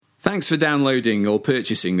Thanks for downloading or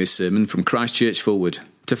purchasing this sermon from Christ Church Fulwood.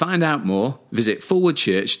 To find out more, visit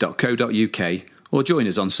fulwoodchurch.co.uk or join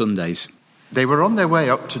us on Sundays. They were on their way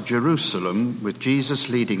up to Jerusalem with Jesus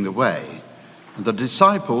leading the way, and the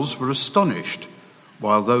disciples were astonished,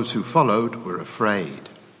 while those who followed were afraid.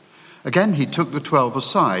 Again he took the 12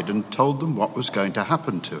 aside and told them what was going to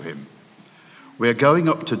happen to him. "We are going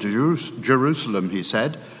up to Jerusalem," he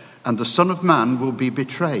said, "and the Son of Man will be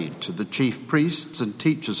betrayed to the chief priests and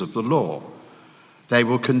teachers of the law. They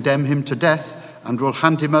will condemn him to death and will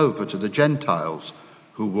hand him over to the Gentiles,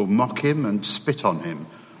 who will mock him and spit on him,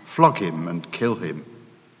 flog him and kill him.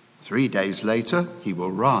 3 days later he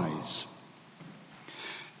will rise."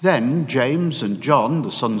 Then James and John,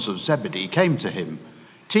 the sons of Zebedee, came to him.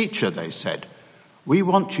 "Teacher," they said, "we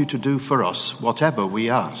want you to do for us whatever we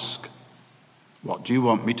ask." "What do you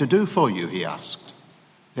want me to do for you?" he asked.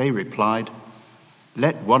 They replied,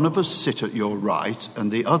 "Let one of us sit at your right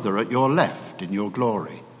and the other at your left in your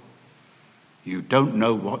glory." "You don't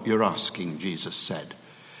know what you're asking," Jesus said.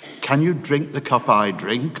 "Can you drink the cup I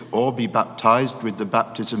drink or be baptized with the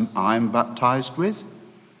baptism I am baptized with?"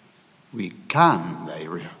 "We can,"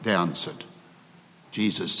 they answered.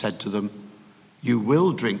 Jesus said to them, "You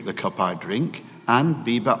will drink the cup I drink and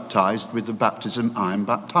be baptized with the baptism I am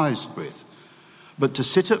baptized with. But to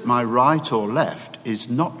sit at my right or left is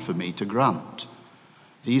not for me to grant.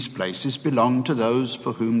 These places belong to those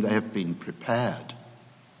for whom they have been prepared."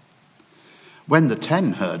 When the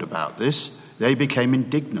 10 heard about this, they became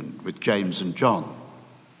indignant with James and John.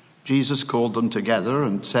 Jesus called them together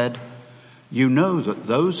and said, "You know that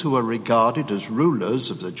those who are regarded as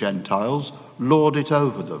rulers of the Gentiles lord it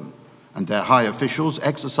over them, and their high officials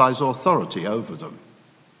exercise authority over them.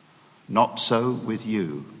 Not so with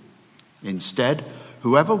you. Instead,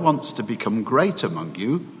 whoever wants to become great among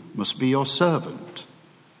you must be your servant,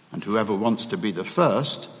 and whoever wants to be the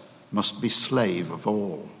first must be slave of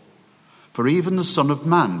all. For even the Son of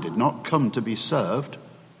Man did not come to be served,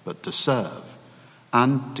 but to serve,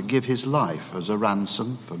 and to give his life as a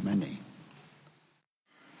ransom for many."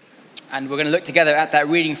 And we're going to look together at that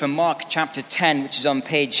reading from Mark chapter 10, which is on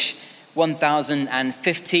page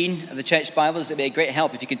 1015 of the Church Bibles. It would be a great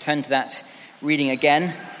help if you could turn to that reading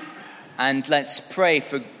again. And let's pray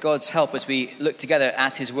for God's help as we look together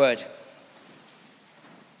at his word.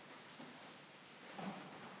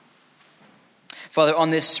 Father,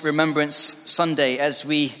 on this Remembrance Sunday, as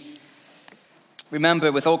we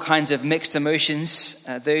remember with all kinds of mixed emotions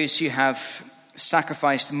those who have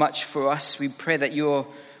sacrificed much for us, we pray that your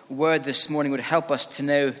word this morning would help us to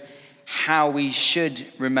know how we should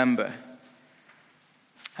remember.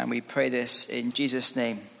 And we pray this in Jesus'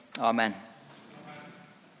 name. Amen.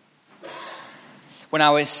 When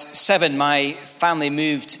I was 7, my family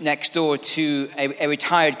moved next door to a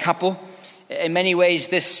retired couple. In many ways,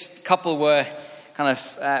 this couple were kind of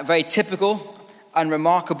very typical,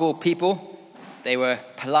 unremarkable people. They were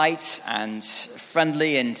polite and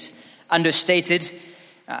friendly and understated.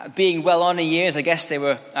 Being well on in years, I guess they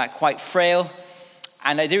were quite frail.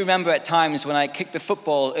 And I do remember at times when I kicked the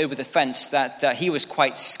football over the fence that he was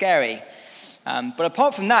quite scary. But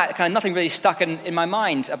apart from that, kind of nothing really stuck in my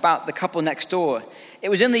mind about the couple next door. It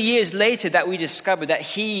was only years later that we discovered that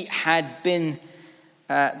he had been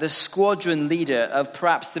the squadron leader of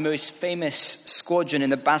perhaps the most famous squadron in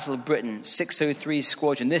the Battle of Britain, 603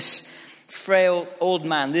 Squadron. This frail old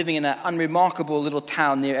man living in an unremarkable little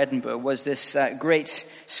town near Edinburgh was this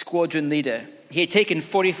great squadron leader. He had taken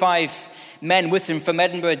 45 men with him from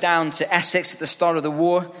Edinburgh down to Essex at the start of the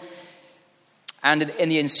war. And in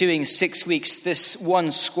the ensuing 6 weeks, this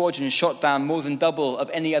one squadron shot down more than double of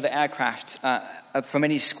any other aircraft from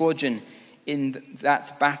any squadron in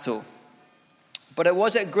that battle. But it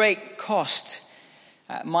was at great cost.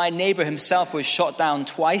 My neighbor himself was shot down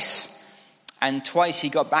twice, and twice he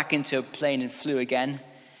got back into a plane and flew again.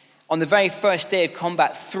 On the very first day of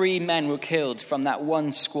combat, 3 men were killed from that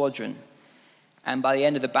one squadron. And by the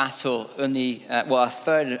end of the battle, only a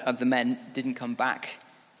third of the men didn't come back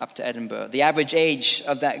up to Edinburgh. The average age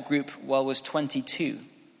of that group, was 22.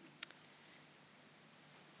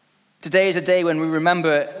 Today is a day when we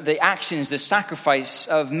remember the actions, the sacrifice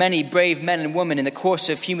of many brave men and women in the course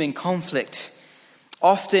of human conflict.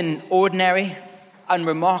 Often ordinary,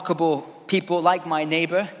 unremarkable people like my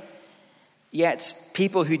neighbor, yet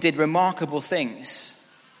people who did remarkable things.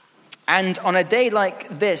 And on a day like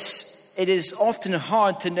this, it is often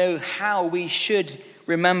hard to know how we should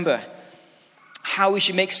remember, how we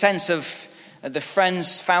should make sense of the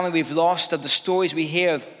friends, family we've lost, of the stories we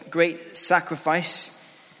hear of great sacrifice.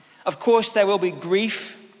 Of course, there will be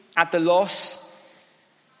grief at the loss.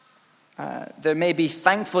 There may be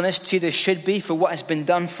thankfulness too, there should be, for what has been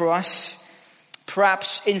done for us.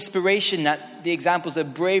 Perhaps inspiration at the examples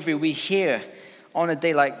of bravery we hear on a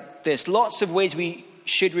day like this. Lots of ways we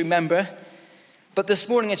should remember. But this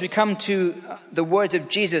morning, as we come to the words of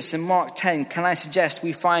Jesus in Mark 10, can I suggest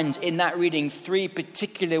we find in that reading 3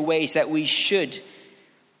 particular ways that we should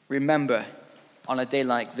remember on a day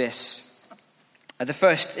like this. The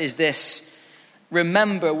first is this: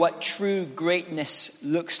 remember what true greatness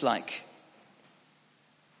looks like.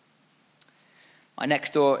 My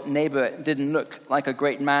next door neighbor didn't look like a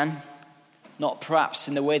great man, not perhaps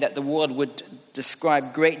in the way that the world would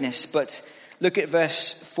describe greatness, but look at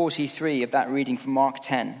verse 43 of that reading from Mark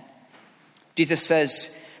 10. Jesus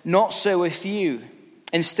says, "Not so with you.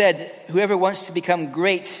 Instead, whoever wants to become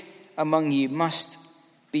great among you must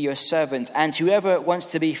be your servant, and whoever wants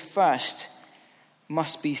to be first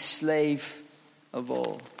must be slave of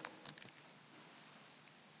all."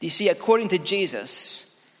 Do you see, according to Jesus,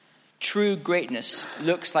 true greatness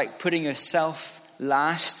looks like putting yourself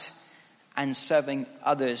last and serving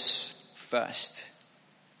others first.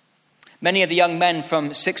 Many of the young men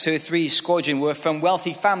from 603 Squadron were from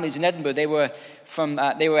wealthy families in Edinburgh.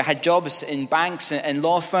 They had jobs in banks and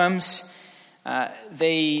law firms.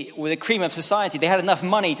 They were the cream of society. They had enough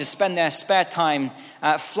money to spend their spare time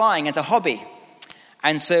flying as a hobby.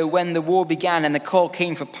 And so when the war began and the call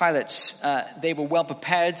came for pilots, they were well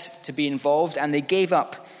prepared to be involved, and they gave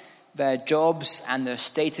up their jobs and their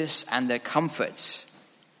status and their comforts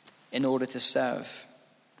in order to serve.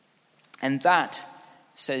 And that,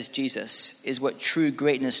 says Jesus, is what true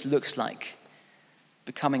greatness looks like: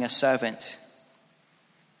 becoming a servant.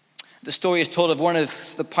 The story is told of one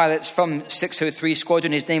of the pilots from 603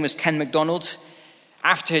 Squadron. His name was Ken MacDonald.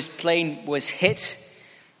 After his plane was hit,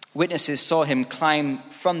 witnesses saw him climb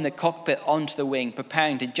from the cockpit onto the wing,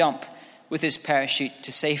 preparing to jump with his parachute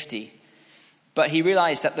to safety. But he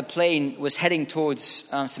realized that the plane was heading towards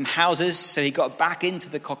some houses, so he got back into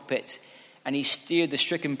the cockpit and he steered the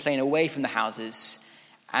stricken plane away from the houses.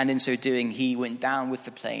 And in so doing, he went down with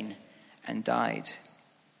the plane and died.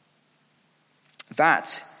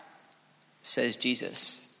 That, says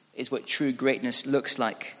Jesus, is what true greatness looks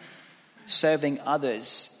like: serving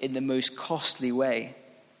others in the most costly way.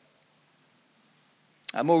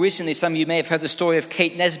 More recently, some of you may have heard the story of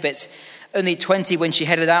Kate Nesbitt, only 20 when she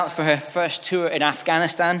headed out for her first tour in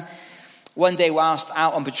Afghanistan. One day, whilst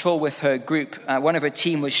out on patrol with her group, one of her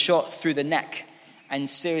team was shot through the neck and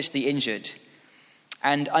seriously injured.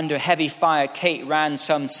 And under heavy fire, Kate ran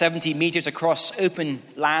some 70 meters across open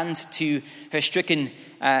land to her stricken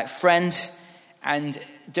friend. And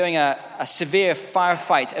during a severe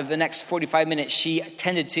firefight over the next 45 minutes, she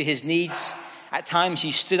attended to his needs. At times,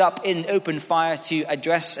 she stood up in open fire to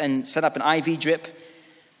address and set up an IV drip.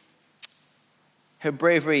 Her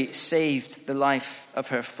bravery saved the life of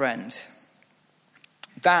her friend.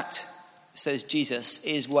 That, says Jesus,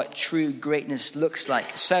 is what true greatness looks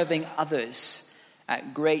like: serving others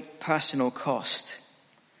at great personal cost.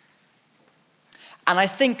 And I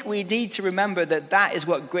think we need to remember that that is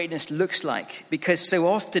what greatness looks like, because so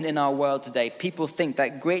often in our world today, people think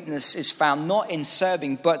that greatness is found not in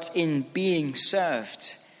serving, but in being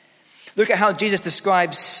served. Look at how Jesus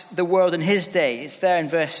describes the world in his day. It's there in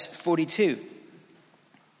verse 42.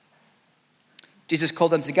 Jesus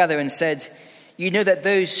called them together and said, "You know that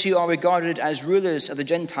those who are regarded as rulers of the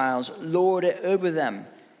Gentiles lord it over them,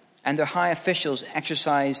 and their high officials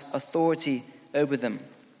exercise authority over them."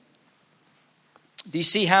 Do you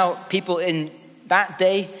see how people in that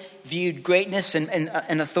day viewed greatness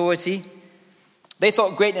and authority? They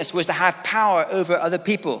thought greatness was to have power over other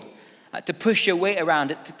people, to push your weight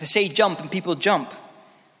around, to say jump and people jump.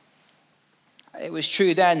 It was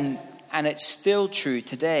true then, and it's still true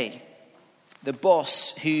today. The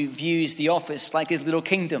boss who views the office like his little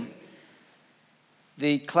kingdom.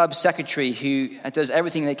 The club secretary who does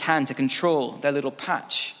everything they can to control their little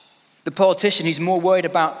patch. The politician who's more worried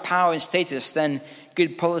about power and status than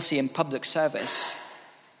good policy and public service.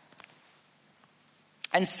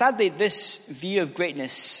 And sadly, this view of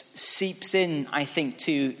greatness seeps in, I think,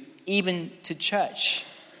 even to church,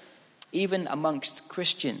 even amongst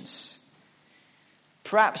Christians.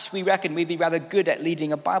 Perhaps we reckon we'd be rather good at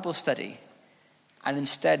leading a Bible study, and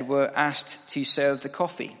instead we're asked to serve the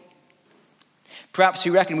coffee. Perhaps we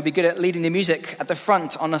reckon we'd be good at leading the music at the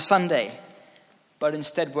front on a Sunday, but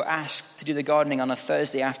instead we're asked to do the gardening on a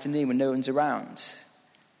Thursday afternoon when no one's around.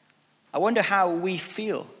 I wonder how we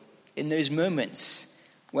feel in those moments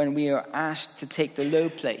when we are asked to take the low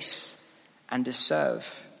place and to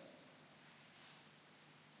serve.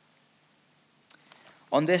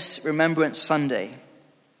 On this Remembrance Sunday,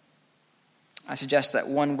 I suggest that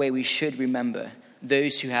one way we should remember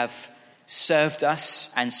those who have served us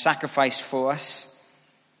and sacrificed for us,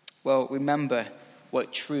 well, remember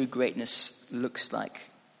what true greatness looks like.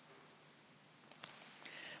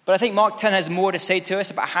 But I think Mark 10 has more to say to us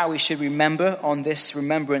about how we should remember on this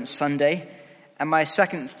Remembrance Sunday. And my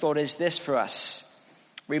second thought is this for us.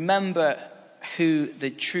 Remember who the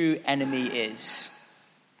true enemy is.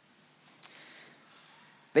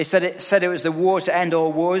 They said it was the war to end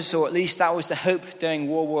all wars, or at least that was the hope during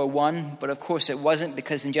World War I. But of course it wasn't,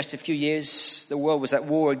 because in just a few years the world was at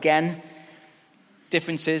war again.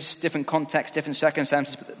 Differences, different contexts, different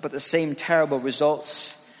circumstances, but the same terrible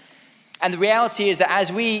results. And the reality is that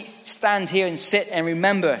as we stand here and sit and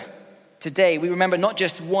remember today, we remember not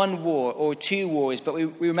just one war or two wars, but we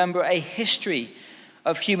remember a history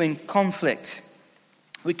of human conflict.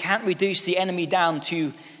 We can't reduce the enemy down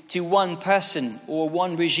to one person or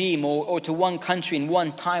one regime or to one country in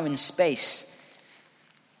one time and space.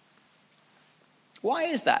 Why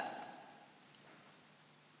is that?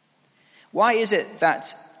 Why is it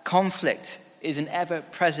that conflict is an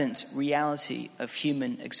ever-present reality of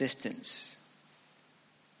human existence?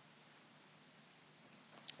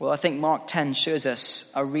 Well, I think Mark 10 shows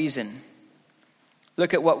us a reason.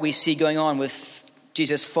 Look at what we see going on with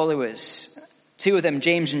Jesus' followers. Two of them,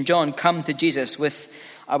 James and John, come to Jesus with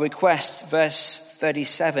a request, verse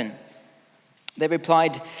 37. They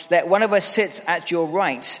replied, "Let one of us sit at your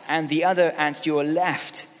right and the other at your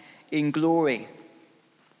left in glory."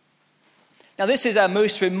 Now, this is a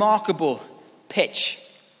most remarkable pitch.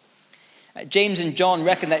 James and John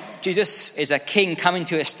reckon that Jesus is a king coming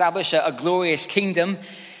to establish a glorious kingdom,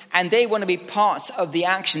 and they want to be part of the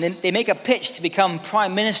action. They make a pitch to become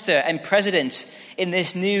prime minister and president in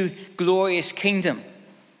this new glorious kingdom,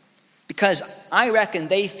 because I reckon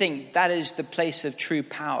they think that is the place of true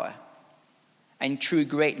power and true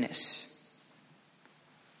greatness.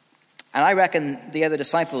 And I reckon the other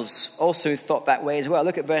disciples also thought that way as well.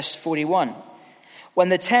 Look at verse 41. When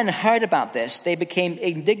the 10 heard about this, they became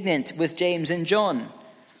indignant with James and John.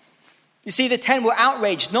 You see, the 10 were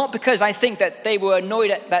outraged, not because I think that they were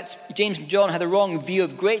annoyed that James and John had the wrong view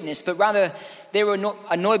of greatness, but rather they were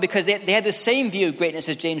annoyed because they had the same view of greatness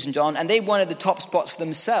as James and John, and they wanted the top spots for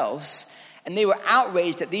themselves, and they were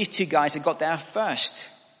outraged that these two guys had got there first.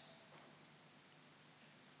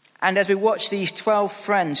 And as we watch these 12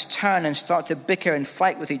 friends turn and start to bicker and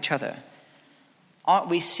fight with each other, aren't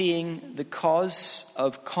we seeing the cause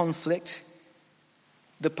of conflict,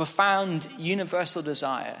 the profound universal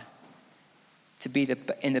desire to be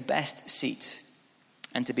in the best seat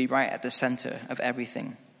and to be right at the center of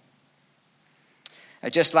everything?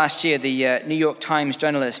 Just last year, the New York Times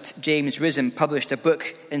journalist James Risen published a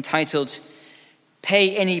book entitled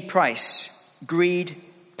 "Pay Any Price, Greed,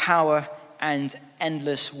 Power, and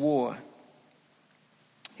Endless War."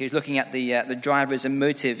 He was looking at the drivers and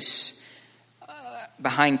motives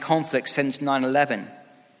behind conflict since 9/11.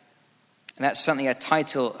 And that's certainly a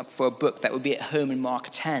title for a book that would be at home in Mark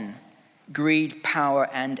 10. Greed, power,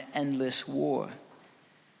 and endless war.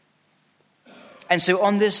 And so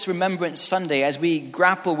on this Remembrance Sunday, as we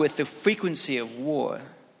grapple with the frequency of war,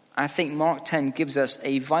 I think Mark 10 gives us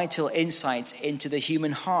a vital insight into the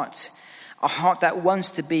human heart, a heart that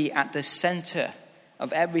wants to be at the center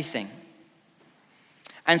of everything.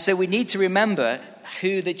 And so we need to remember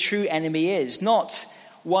who the true enemy is, not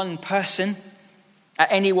one person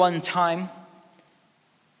at any one time,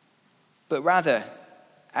 but rather,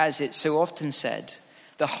 as it's so often said,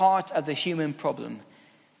 the heart of the human problem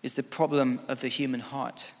is the problem of the human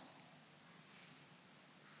heart.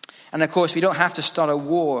 And of course, we don't have to start a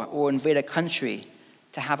war or invade a country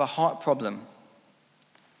to have a heart problem.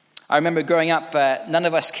 I remember growing up, none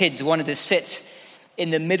of us kids wanted to sit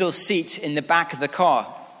in the middle seat in the back of the car.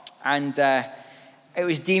 And it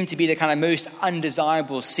was deemed to be the kind of most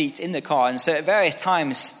undesirable seat in the car. And so at various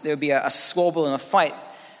times, there would be a squabble and a fight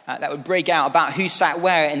that would break out about who sat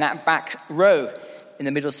where in that back row, in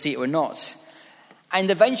the middle seat or not. And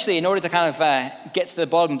eventually, in order to kind of get to the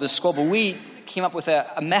bottom of the squabble, we came up with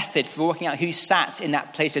a method for working out who sat in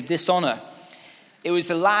that place of dishonor. It was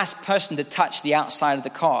the last person to touch the outside of the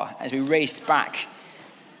car as we raced back.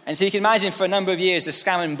 And so you can imagine for a number of years, the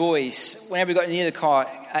Scammon boys, whenever we got near the car,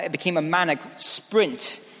 it became a manic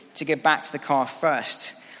sprint to get back to the car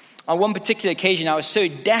first. On one particular occasion, I was so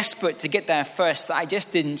desperate to get there first that I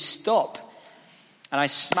just didn't stop. And I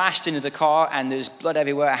smashed into the car, and there's blood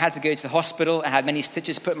everywhere. I had to go to the hospital. I had many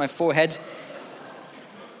stitches put in my forehead.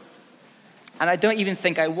 And I don't even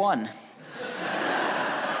think I won.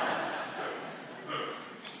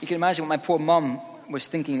 You can imagine what my poor mum was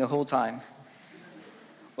thinking the whole time.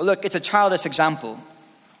 Well, look, it's a childish example.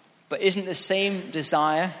 But isn't the same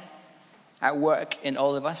desire at work in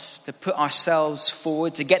all of us to put ourselves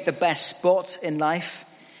forward, to get the best spot in life?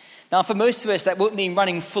 Now, for most of us, that won't mean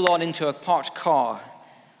running full on into a parked car,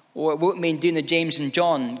 or it won't mean doing the James and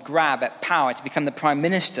John grab at power to become the prime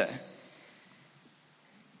minister.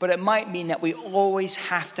 But it might mean that we always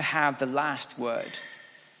have to have the last word.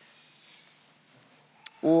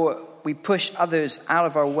 Or we push others out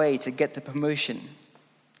of our way to get the promotion.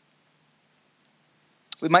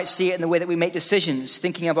 We might see it in the way that we make decisions,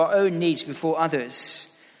 thinking of our own needs before others.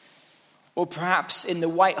 Or perhaps in the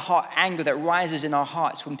white-hot anger that rises in our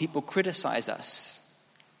hearts when people criticize us.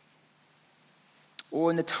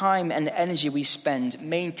 Or in the time and energy we spend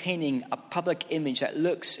maintaining a public image that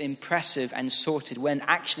looks impressive and sorted when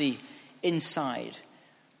actually inside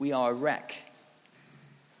we are a wreck.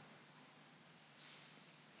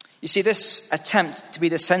 You see, this attempt to be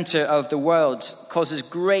the center of the world causes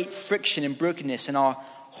great friction and brokenness in our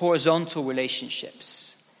horizontal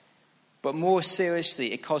relationships. But more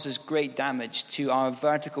seriously, it causes great damage to our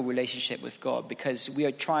vertical relationship with God because we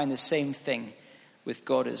are trying the same thing with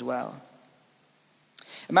God as well.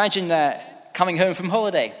 Imagine coming home from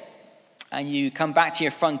holiday and you come back to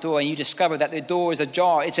your front door and you discover that the door is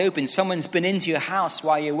ajar, it's open, someone's been into your house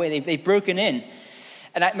while you're away, they've broken in.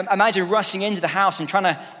 And I imagine rushing into the house and trying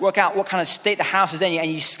to work out what kind of state the house is in,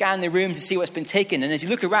 and you scan the room to see what's been taken. And as you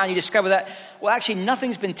look around, you discover that, well, actually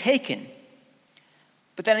nothing's been taken.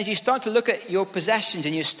 But then as you start to look at your possessions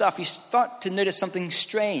and your stuff, you start to notice something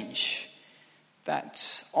strange.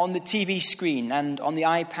 That on the TV screen and on the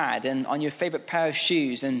iPad and on your favorite pair of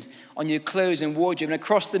shoes and on your clothes and wardrobe and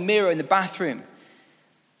across the mirror in the bathroom,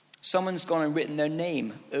 someone's gone and written their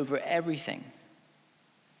name over everything.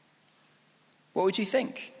 What would you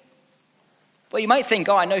think? Well, you might think,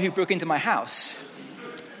 I know who broke into my house.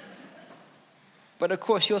 But of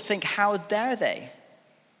course, you'll think, how dare they?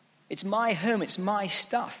 It's my home, it's my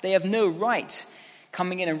stuff. They have no right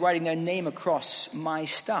coming in and writing their name across my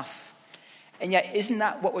stuff. And yet, isn't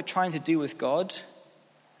that what we're trying to do with God?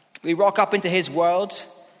 We rock up into his world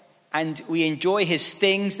and we enjoy his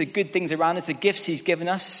things, the good things around us, the gifts he's given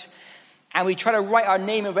us. And we try to write our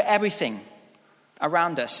name over everything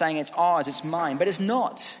around us, saying it's ours, it's mine. But it's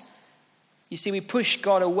not. You see, we push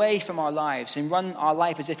God away from our lives and run our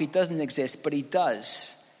life as if he doesn't exist, but he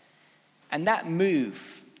does. And that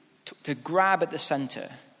move to grab at the center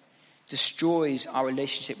destroys our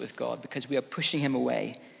relationship with God because we are pushing him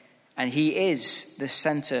away. And he is the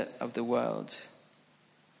center of the world.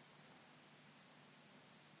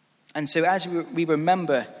 And so as we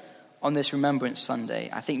remember on this Remembrance Sunday,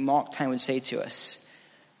 I think Mark 10 would say to us,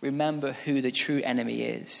 remember who the true enemy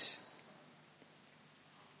is.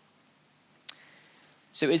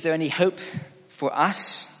 So is there any hope for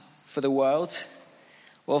us, for the world?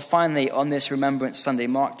 Well, finally, on this Remembrance Sunday,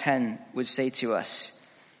 Mark 10 would say to us,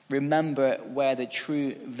 remember where the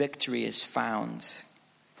true victory is found.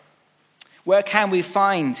 Where can we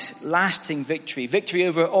find lasting victory? Victory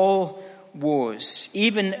over all wars,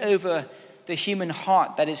 even over the human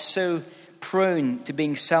heart that is so prone to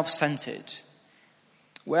being self-centered.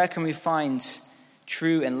 Where can we find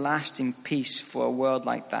true and lasting peace for a world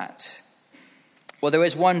like that? Well, there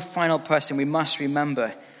is one final person we must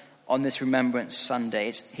remember on this Remembrance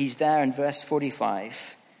Sunday. He's there in verse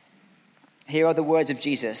 45. Here are the words of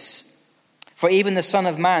Jesus. For even the Son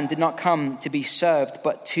of Man did not come to be served,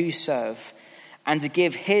 but to serve, and to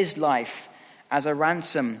give his life as a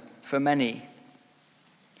ransom for many.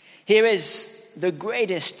 Here is the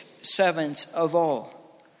greatest servant of all.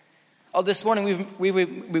 This morning we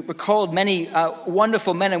recalled many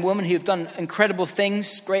wonderful men and women who have done incredible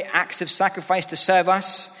things, great acts of sacrifice to serve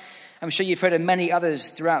us. I'm sure you've heard of many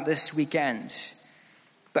others throughout this weekend.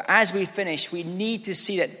 But as we finish, we need to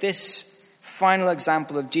see that this final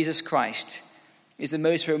example of Jesus Christ is the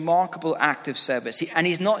most remarkable act of service. And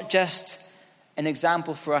he's not just an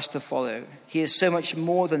example for us to follow. He is so much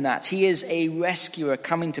more than that. He is a rescuer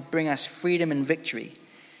coming to bring us freedom and victory.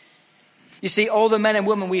 You see, all the men and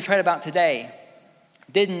women we've heard about today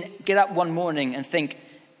didn't get up one morning and think,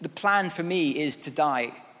 the plan for me is to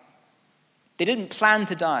die. They didn't plan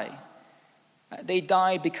to die. They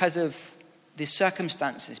died because of the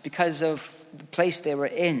circumstances, because of the place they were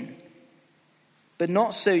in. But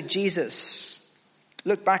not so Jesus.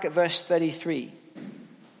 Look back at verse 33.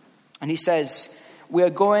 And he says, we are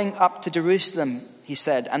going up to Jerusalem, he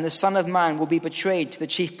said, and the Son of Man will be betrayed to the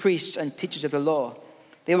chief priests and teachers of the law.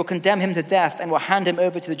 They will condemn him to death and will hand him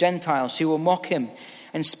over to the Gentiles, who will mock him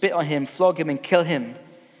and spit on him, flog him and kill him.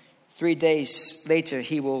 3 days later,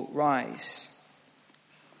 he will rise.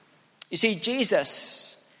 You see,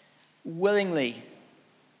 Jesus willingly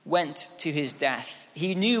went to his death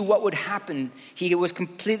He knew what would happen. He was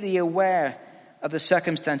completely aware of the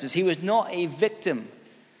circumstances. He was not a victim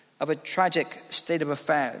of a tragic state of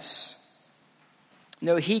affairs.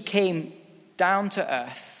 No, he came down to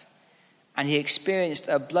earth and he experienced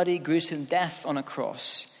a bloody, gruesome death on a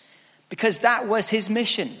cross because that was his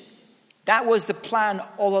mission. That was the plan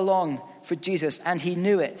all along for Jesus, and he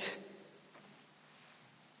knew it.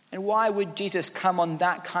 And why would Jesus come on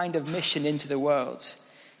that kind of mission into the world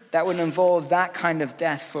that would involve that kind of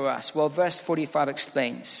death for us? Well, verse 45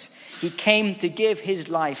 explains. He came to give his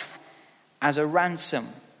life as a ransom.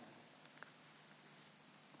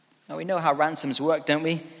 Now, we know how ransoms work, don't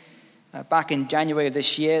we? Back in January of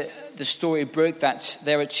this year, the story broke that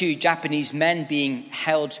there were 2 Japanese men being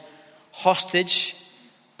held hostage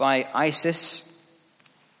by ISIS.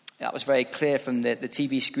 That was very clear from the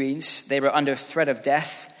TV screens. They were under threat of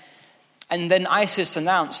death. And then ISIS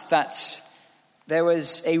announced that there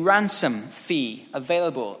was a ransom fee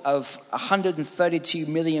available of £132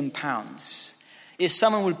 million. If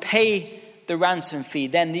someone would pay the ransom fee,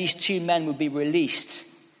 then these 2 men would be released.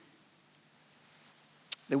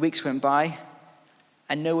 The weeks went by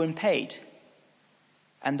and no one paid.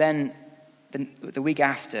 And then the week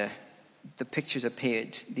after, the pictures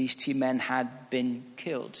appeared. These 2 men had been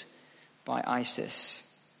killed by ISIS.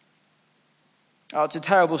 Oh, it's a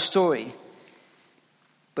terrible story.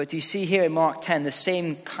 But you see here in Mark 10, the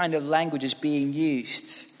same kind of language is being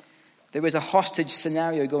used. There is a hostage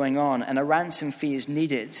scenario going on, and a ransom fee is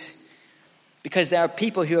needed. Because there are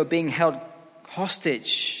people who are being held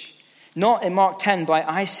hostage, not in Mark 10 by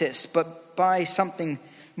ISIS, but by something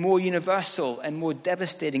more universal and more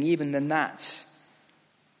devastating even than that.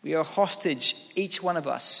 We are hostage, each one of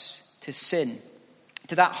us, to sin,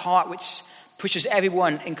 to that heart which pushes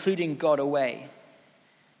everyone, including God, away.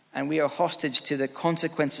 And we are hostage to the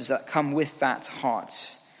consequences that come with that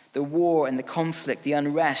heart. The war and the conflict, the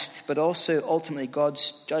unrest, but also ultimately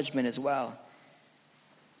God's judgment as well.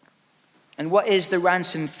 And what is the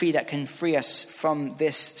ransom fee that can free us from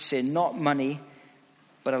this sin? Not money,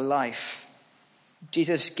 but a life.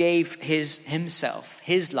 Jesus gave himself,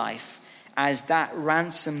 his life, as that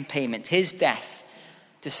ransom payment, his death,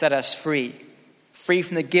 to set us free. Free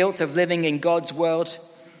from the guilt of living in God's world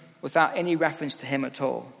without any reference to him at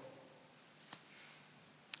all.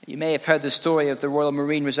 You may have heard the story of the Royal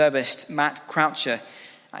Marine Reservist Matt Croucher.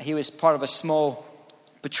 He was part of a small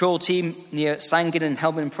patrol team near Sangin in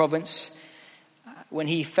Helmand province when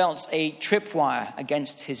he felt a tripwire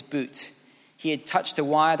against his boot. He had touched a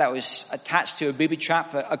wire that was attached to a booby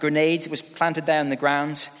trap. A grenade was planted there on the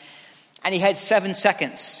ground. And he had 7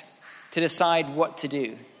 seconds to decide what to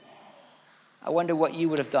do. I wonder what you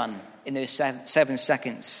would have done in those 7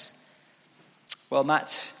 seconds. Well,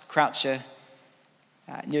 Matt Croucher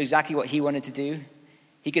knew exactly what he wanted to do.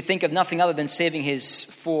 He could think of nothing other than saving his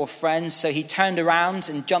 4 friends. So he turned around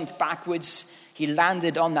and jumped backwards. He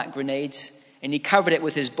landed on that grenade and he covered it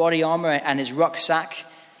with his body armor and his rucksack.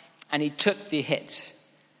 And he took the hit.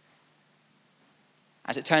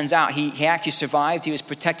 As it turns out, he actually survived. He was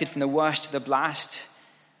protected from the worst of the blast.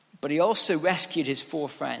 But he also rescued his 4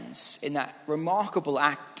 friends in that remarkable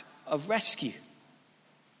act of rescue.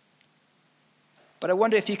 But I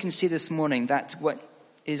wonder if you can see this morning that what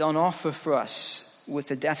is on offer for us with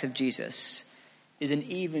the death of Jesus is an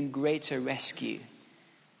even greater rescue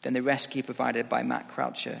than the rescue provided by Matt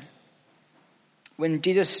Croucher. When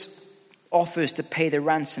Jesus offers to pay the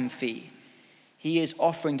ransom fee, he is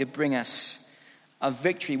offering to bring us a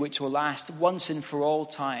victory which will last once and for all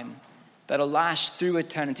time, that will last through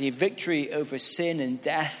eternity, a victory over sin and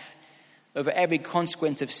death, over every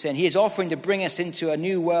consequence of sin. He is offering to bring us into a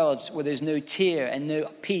new world where there's no tear and no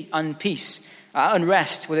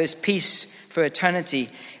unrest, where there's peace for eternity.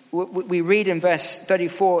 We read in verse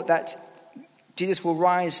 34 that Jesus will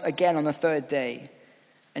rise again on the 3rd day,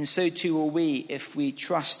 and so too will we if we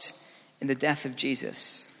trust in the death of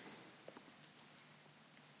Jesus.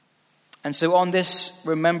 And so on this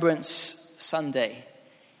Remembrance Sunday,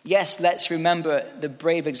 yes, let's remember the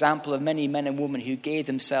brave example of many men and women who gave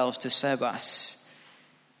themselves to serve us.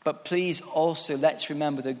 But please also let's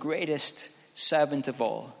remember the greatest servant of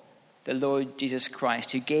all, the Lord Jesus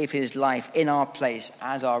Christ, who gave his life in our place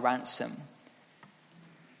as our ransom.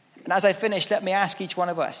 And as I finish, let me ask each one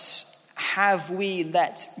of us, have we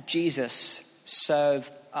let Jesus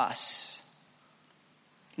serve us?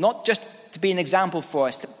 Not just to be an example for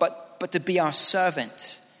us, but to be our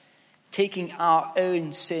servant, taking our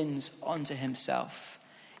own sins onto himself.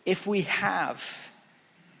 If we have,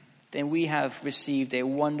 then we have received a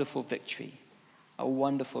wonderful victory, a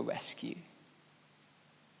wonderful rescue.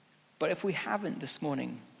 But if we haven't this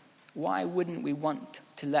morning, why wouldn't we want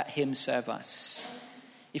to let him serve us?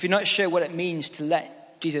 If you're not sure what it means to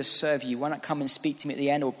let Jesus serve you, why not come and speak to me at the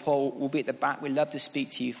end, or Paul will be at the back. We'd love to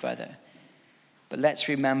speak to you further. But let's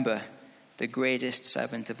remember the greatest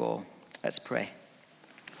servant of all. Let's pray.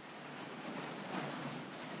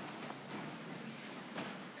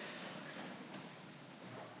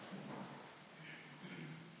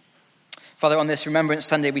 Father, on this Remembrance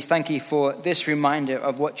Sunday, we thank you for this reminder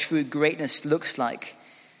of what true greatness looks like.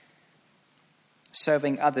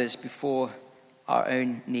 Serving others before our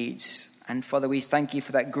own needs. And Father, we thank you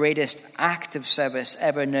for that greatest act of service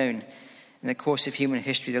ever known in the course of human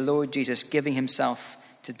history, the Lord Jesus giving himself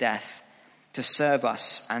to death to serve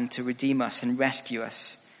us and to redeem us and rescue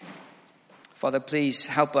us. Father, please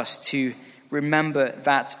help us to remember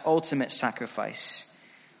that ultimate sacrifice.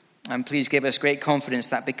 And please give us great confidence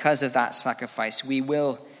that because of that sacrifice, we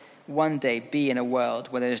will one day be in a world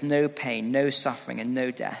where there is no pain, no suffering, and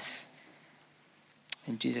no death.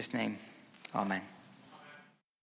 In Jesus' name, amen.